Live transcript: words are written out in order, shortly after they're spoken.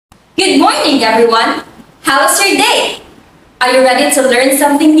Good morning, everyone. How was your day? Are you ready to learn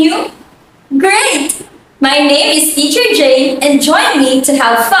something new? Great! My name is Teacher Jane and join me to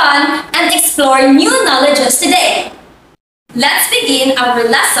have fun and explore new knowledges today. Let's begin our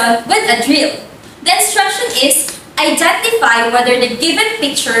lesson with a drill. The instruction is identify whether the given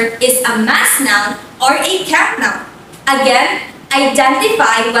picture is a mass noun or a count noun. Again,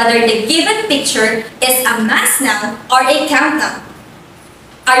 identify whether the given picture is a mass noun or a count noun.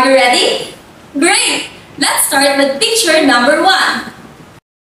 Are you ready? Great! Let's start with picture number 1.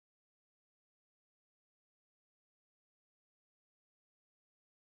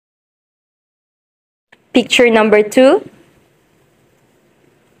 Picture number 2.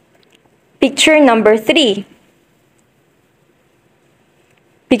 Picture number 3.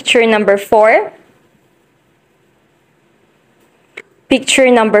 Picture number 4. Picture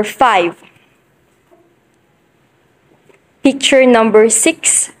number 5. Picture number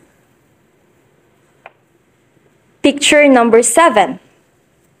 6. Picture number 7.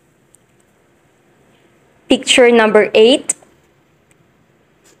 Picture number 8.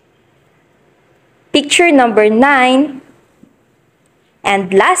 Picture number 9.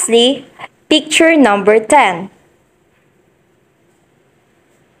 And lastly, picture number 10.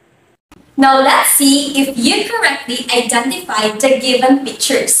 Now let's see if you correctly identified the given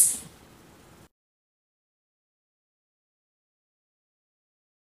pictures.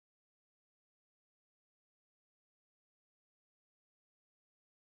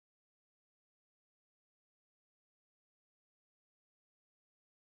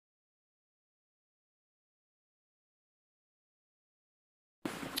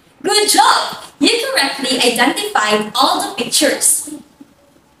 Good job! You correctly identified all the pictures.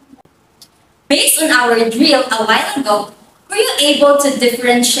 Based on our drill a while ago, were you able to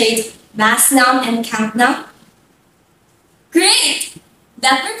differentiate mass noun and count noun? Great!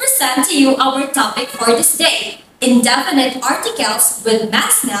 Let me present to you our topic for this day, indefinite articles with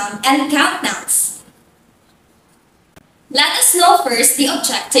mass noun and count nouns. Let us know first the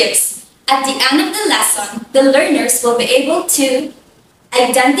objectives. At the end of the lesson, the learners will be able to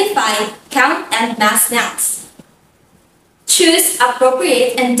identify count and mass nouns, choose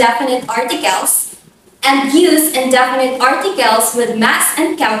appropriate indefinite articles, and use indefinite articles with mass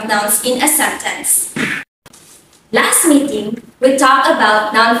and count nouns in a sentence. Last meeting, we talked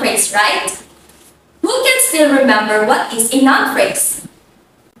about noun phrase, right? Who can still remember what is a noun phrase?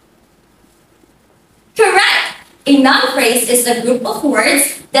 Correct! A noun phrase is a group of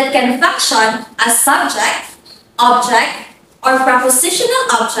words that can function as subject, object, or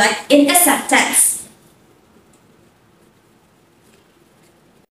prepositional object in a sentence.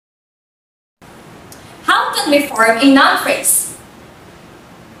 How can we form a noun phrase?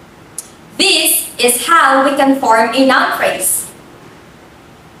 This is how we can form a noun phrase.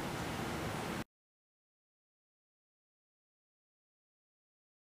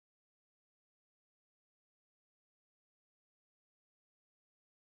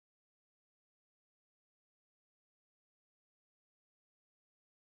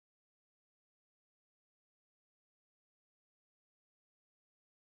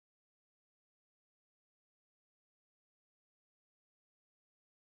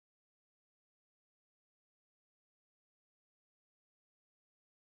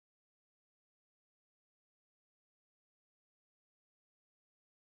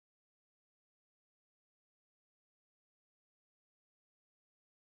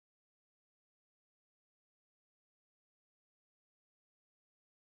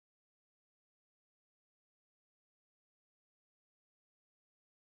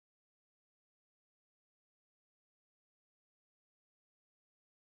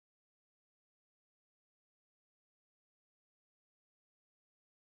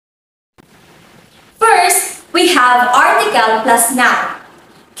 First, we have article plus noun.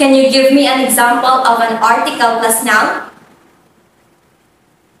 Can you give me an example of an article plus noun?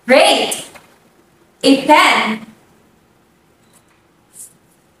 Great! A pen,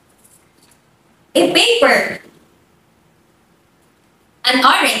 a paper, an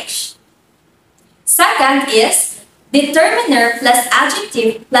orange. Second is determiner plus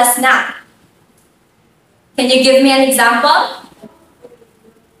adjective plus noun. Can you give me an example?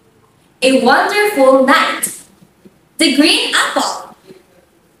 A wonderful night. The green apple.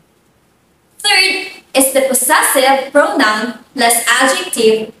 Third is the possessive pronoun plus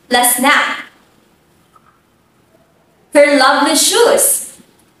adjective plus noun. Her lovely shoes.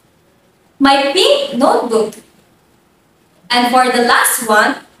 My pink notebook. And for the last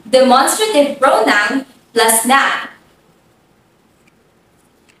one, demonstrative pronoun plus noun.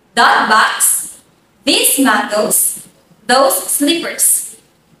 That box, these mangoes, those slippers.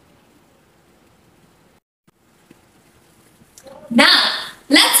 Now,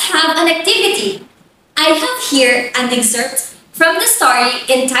 let's have an activity. I have here an excerpt from the story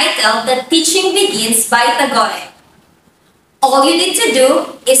entitled The Teaching Begins by Tagore. All you need to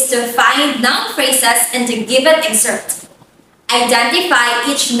do is to find noun phrases in the given excerpt. Identify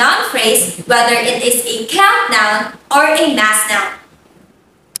each noun phrase whether it is a count noun or a mass noun.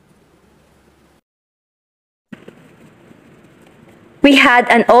 We had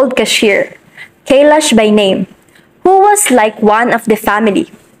an old cashier, Kailash by name, who was like one of the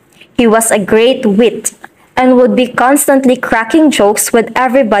family. He was a great wit and would be constantly cracking jokes with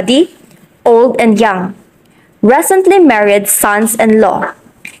everybody, old and young, recently married sons-in-law,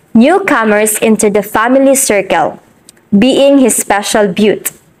 newcomers into the family circle, being his special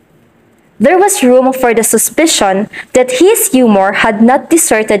beaut. There was room for the suspicion that his humor had not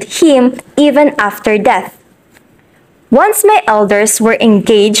deserted him even after death. Once my elders were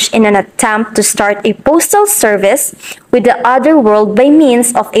engaged in an attempt to start a postal service with the other world by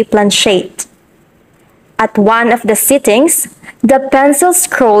means of a planchette. At one of the sittings, the pencil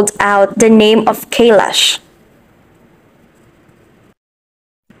scrawled out the name of Kailash.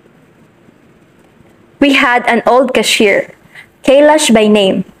 We had an old cashier, Kailash by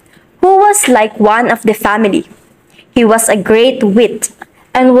name, who was like one of the family. He was a great wit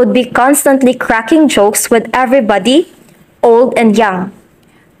and would be constantly cracking jokes with everybody, old and young,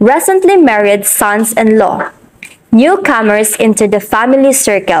 recently married sons-in-law, newcomers into the family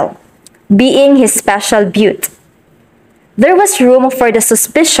circle, being his special beaut. There was room for the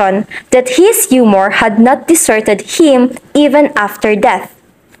suspicion that his humor had not deserted him even after death.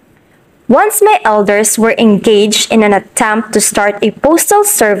 Once my elders were engaged in an attempt to start a postal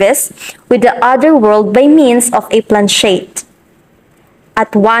service with the other world by means of a planchette.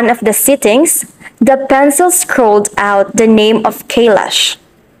 At one of the sittings, the pencil scrawled out the name of Kailash.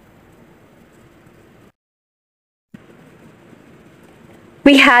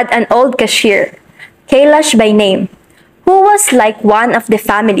 We had an old cashier, Kailash by name, who was like one of the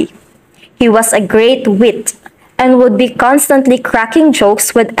family. He was a great wit and would be constantly cracking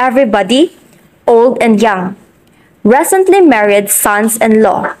jokes with everybody, old and young, recently married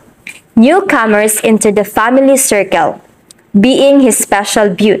sons-in-law, newcomers into the family circle, being his special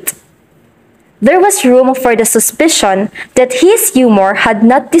beaut. There was room for the suspicion that his humor had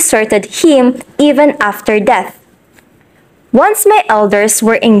not deserted him even after death. Once my elders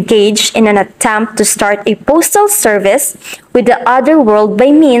were engaged in an attempt to start a postal service with the other world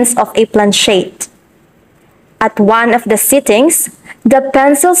by means of a planchette. At one of the sittings, the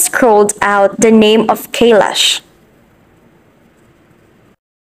pencil scrawled out the name of Kailash.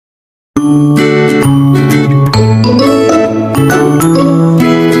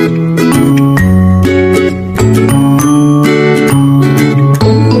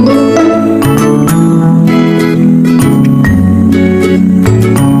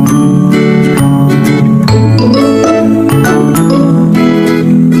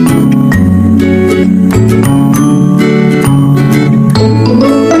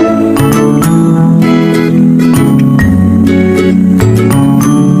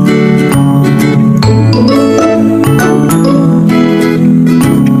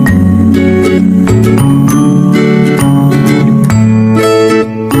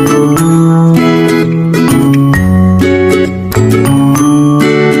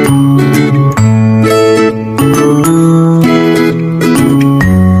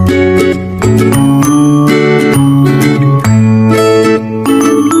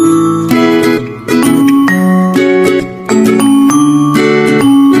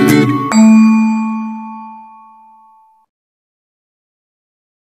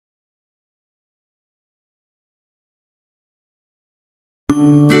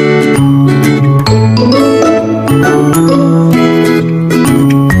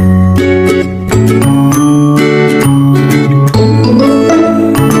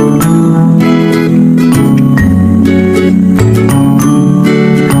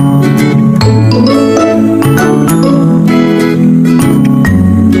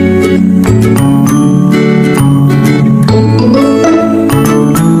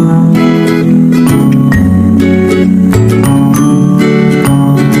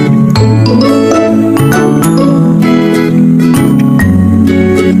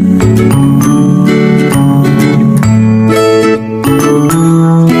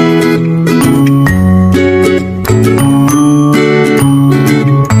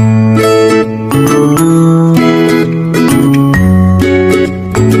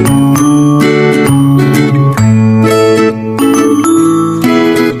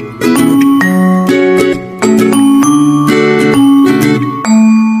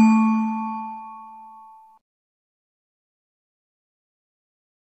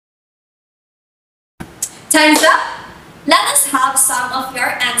 Time's up. Let us have some of your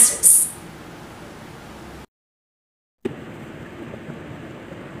answers.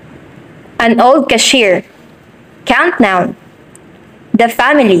 An old cashier. Count noun. The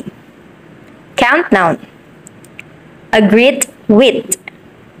family. Count noun. A great wit.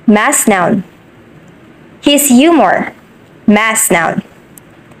 Mass noun. His humor. Mass noun.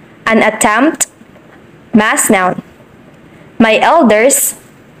 An attempt. Mass noun. My elders.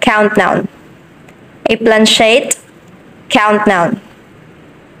 Count noun. A planchette. Count noun.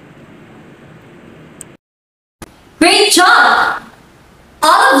 Great job!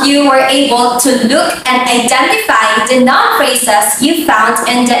 All of you were able to look and identify the noun phrases you found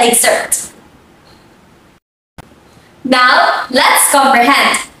in the excerpt. Now, let's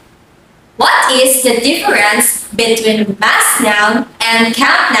comprehend. What is the difference between mass noun and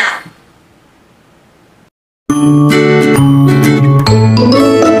count noun?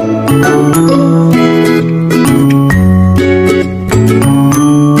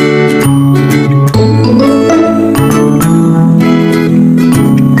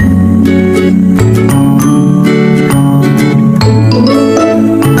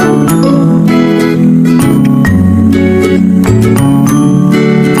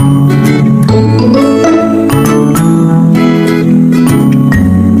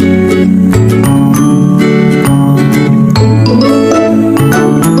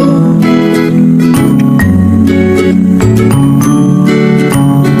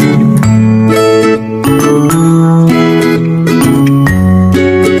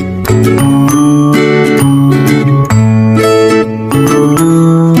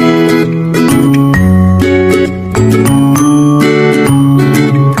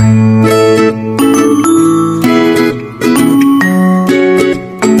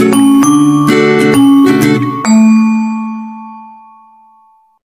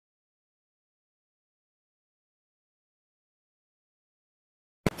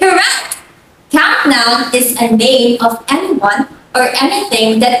 Correct! Count noun is a name of anyone or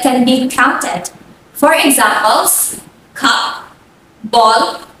anything that can be counted. For examples, cup,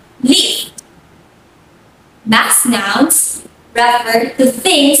 ball, leaf. Mass nouns refer to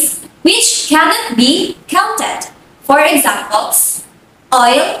things which cannot be counted. For examples,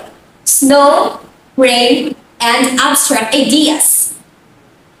 oil, snow, rain, and abstract ideas.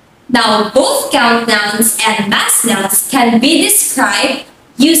 Now, both count nouns and mass nouns can be described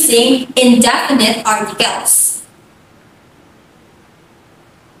using indefinite articles.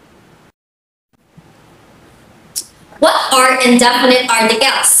 What are indefinite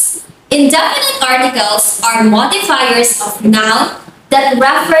articles? Indefinite articles are modifiers of noun that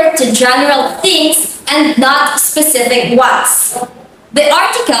refer to general things and not specific ones. The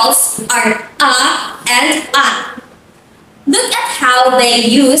articles are a and an. Look at how they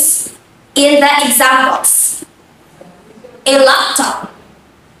use in the examples. A laptop,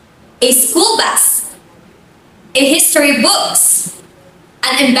 a school bus, a history books,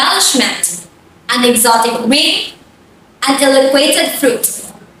 an embellishment, an exotic ring, an ill-equated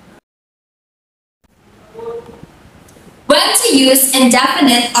fruit. When to use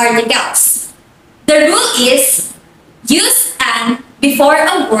indefinite articles? The rule is use an before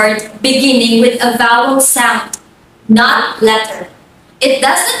a word beginning with a vowel sound, not letter. It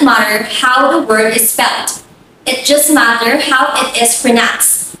doesn't matter how the word is spelled. It just matters how it is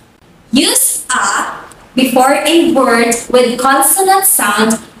pronounced. Use a before a word with consonant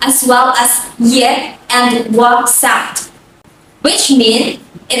sound as well as y and w sound, which means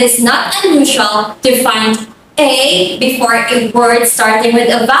it is not unusual to find a before a word starting with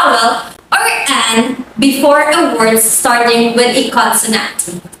a vowel or an before a word starting with a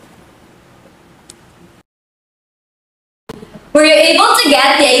consonant. Were you able to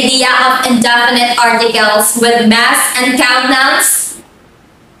get the idea of indefinite articles with mass and count nouns?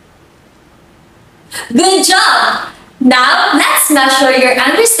 Good job! Now, let's measure your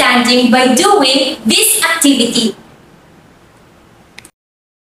understanding by doing this activity.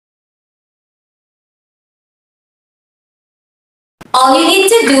 All you need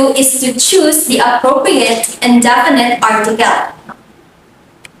to do is to choose the appropriate indefinite article.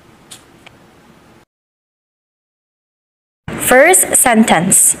 First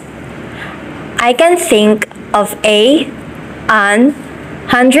sentence. I can think of an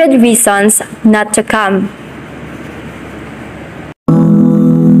 100 reasons not to come.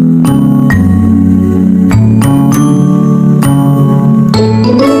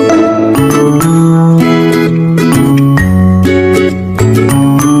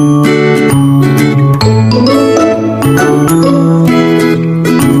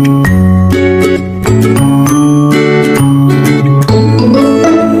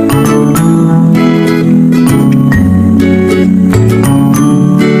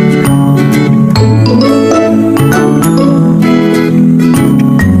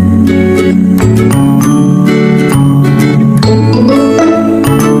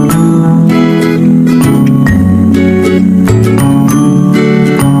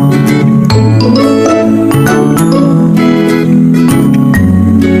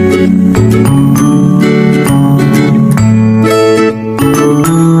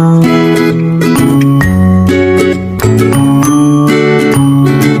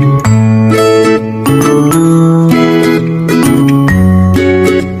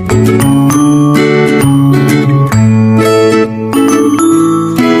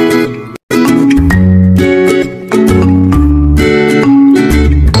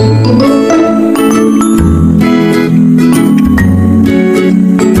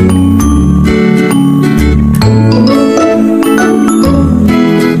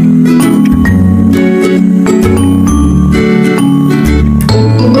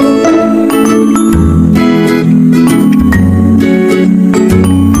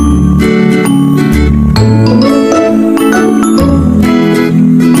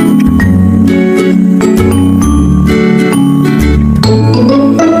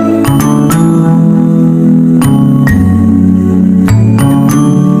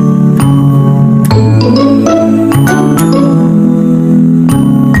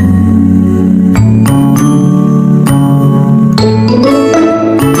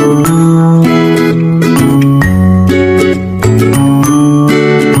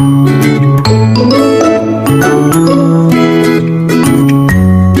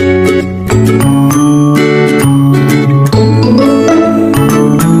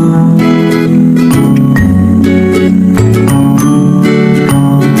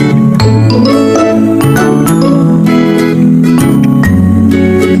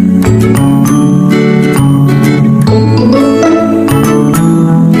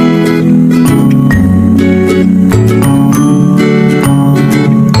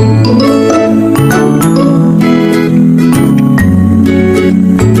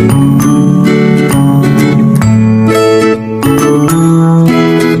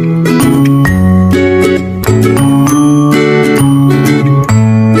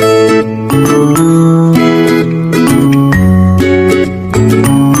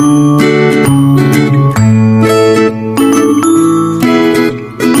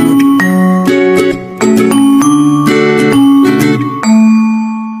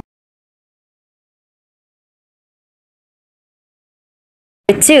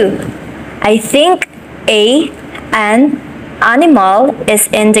 2. I think an animal is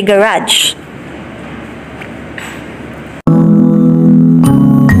in the garage.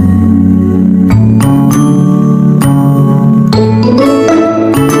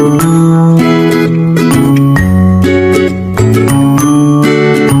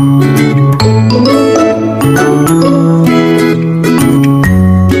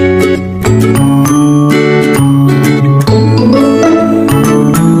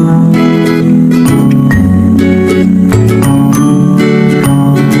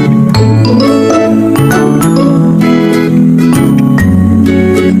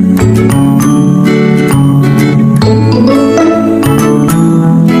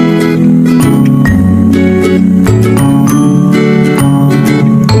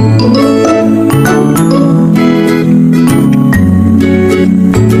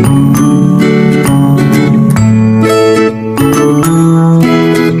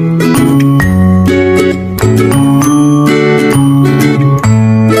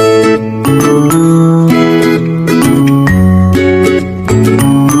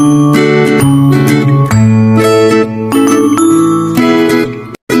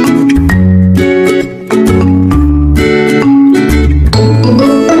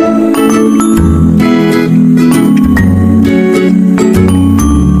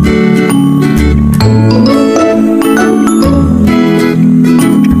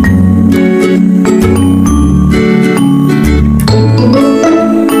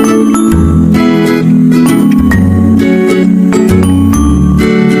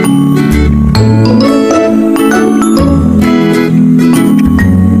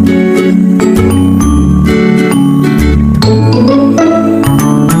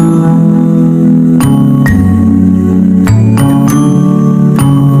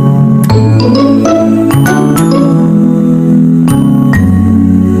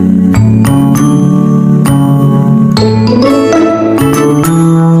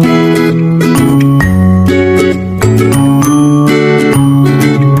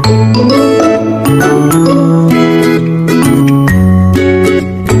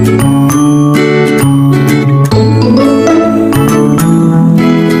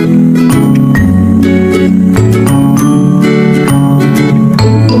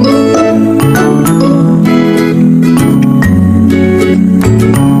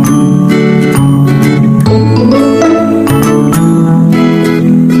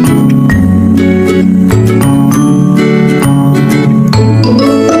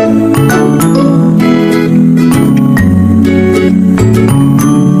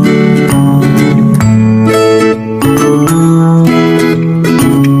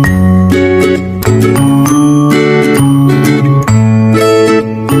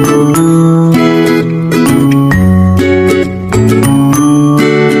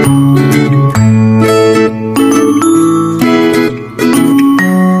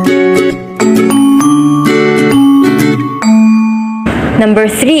 Number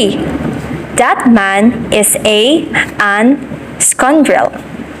 3. That man is an scoundrel.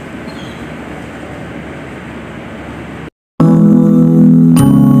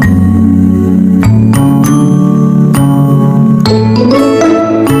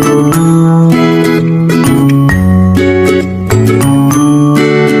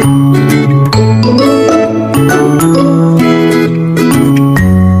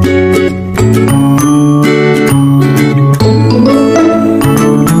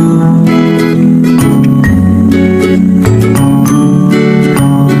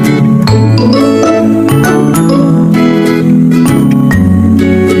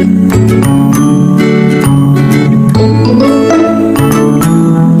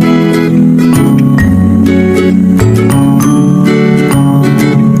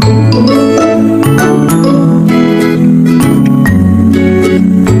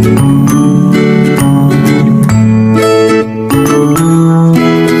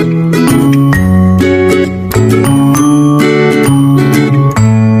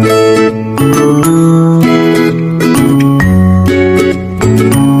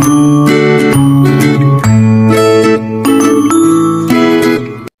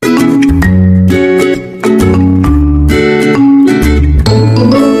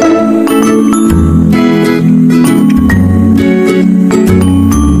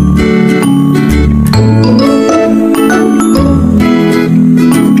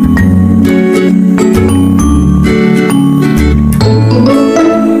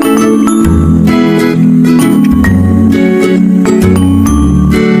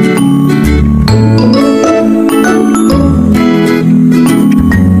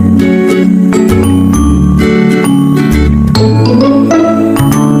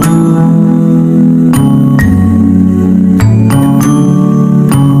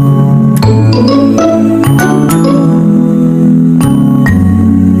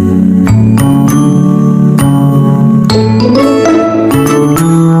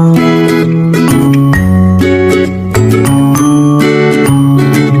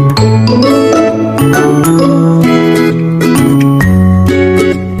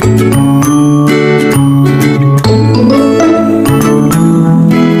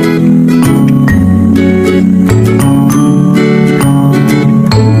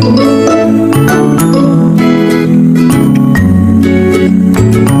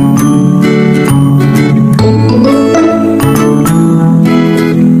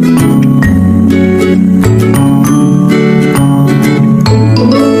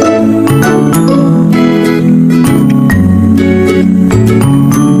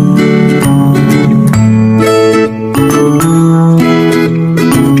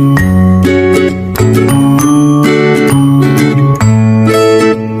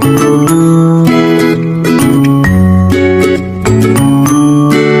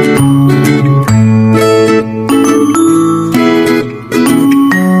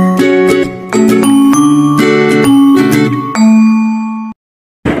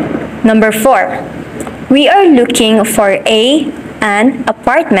 Number 4. We are looking for an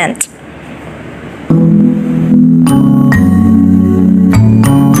apartment.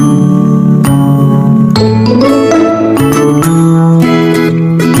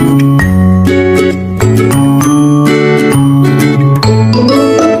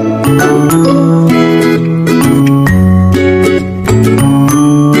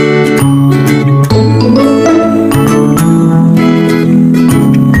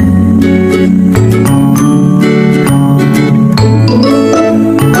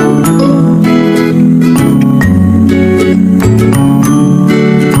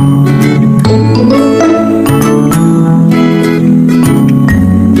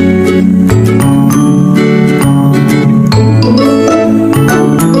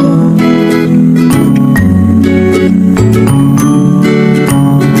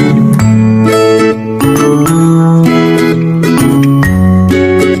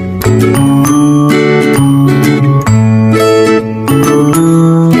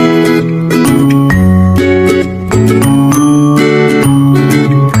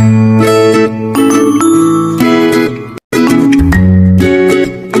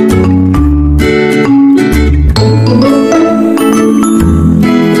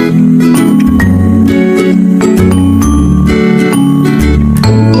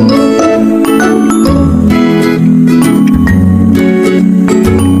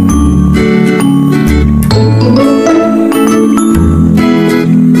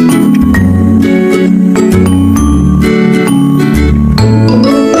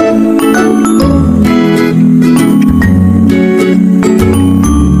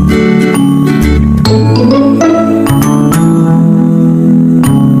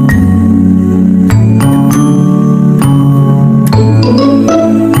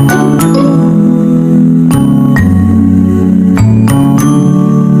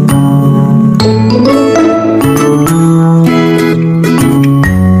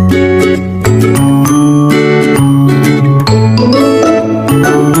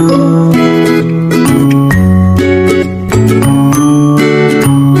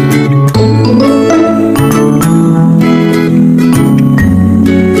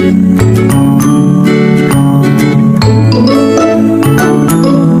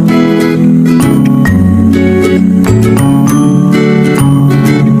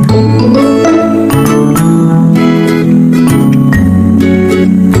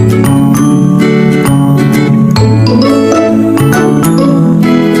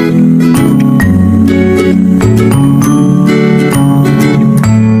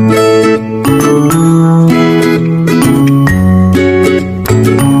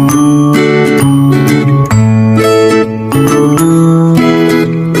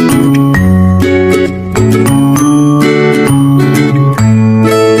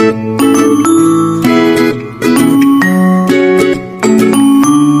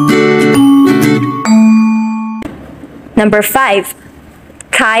 Number 5.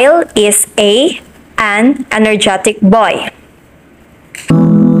 Kyle is an energetic boy.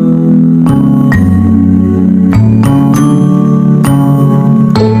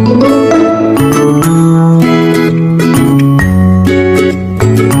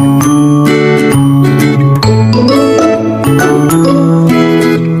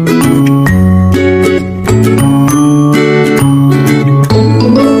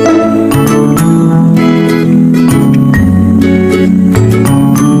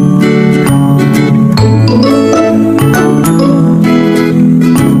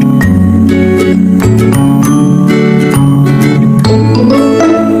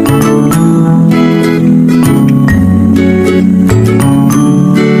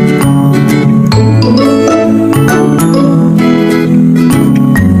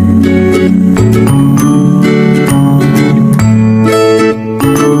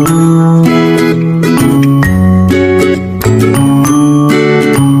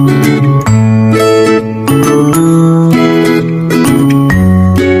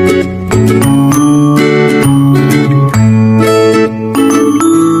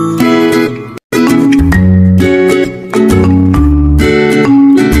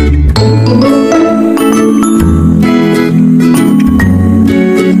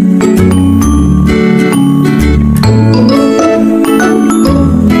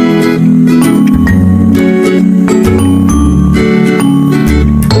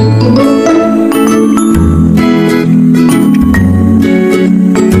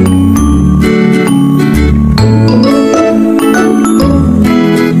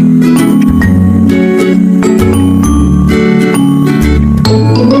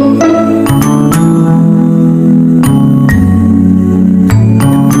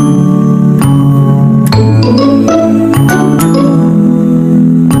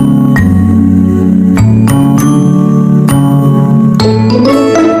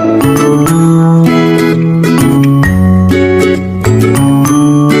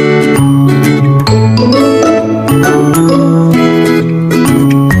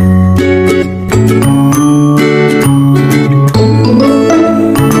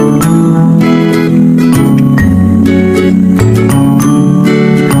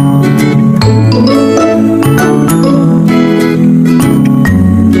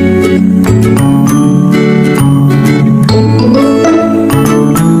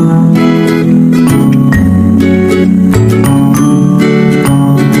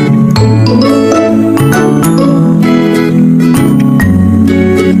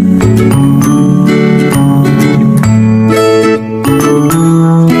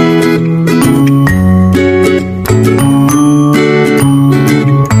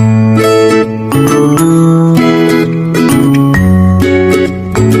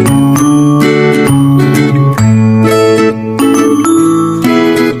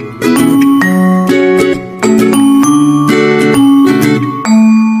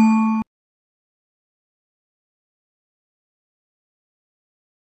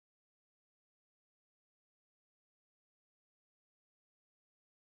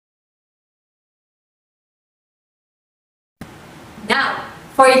 Now,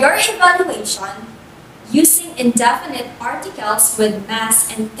 for your evaluation, using indefinite articles with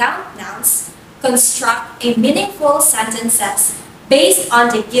mass and count nouns, construct a meaningful sentences based on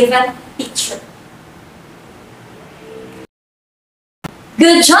the given picture.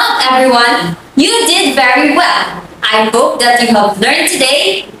 Good job, everyone! You did very well. I hope that you have learned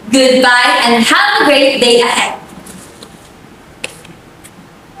today. Goodbye and have a great day ahead.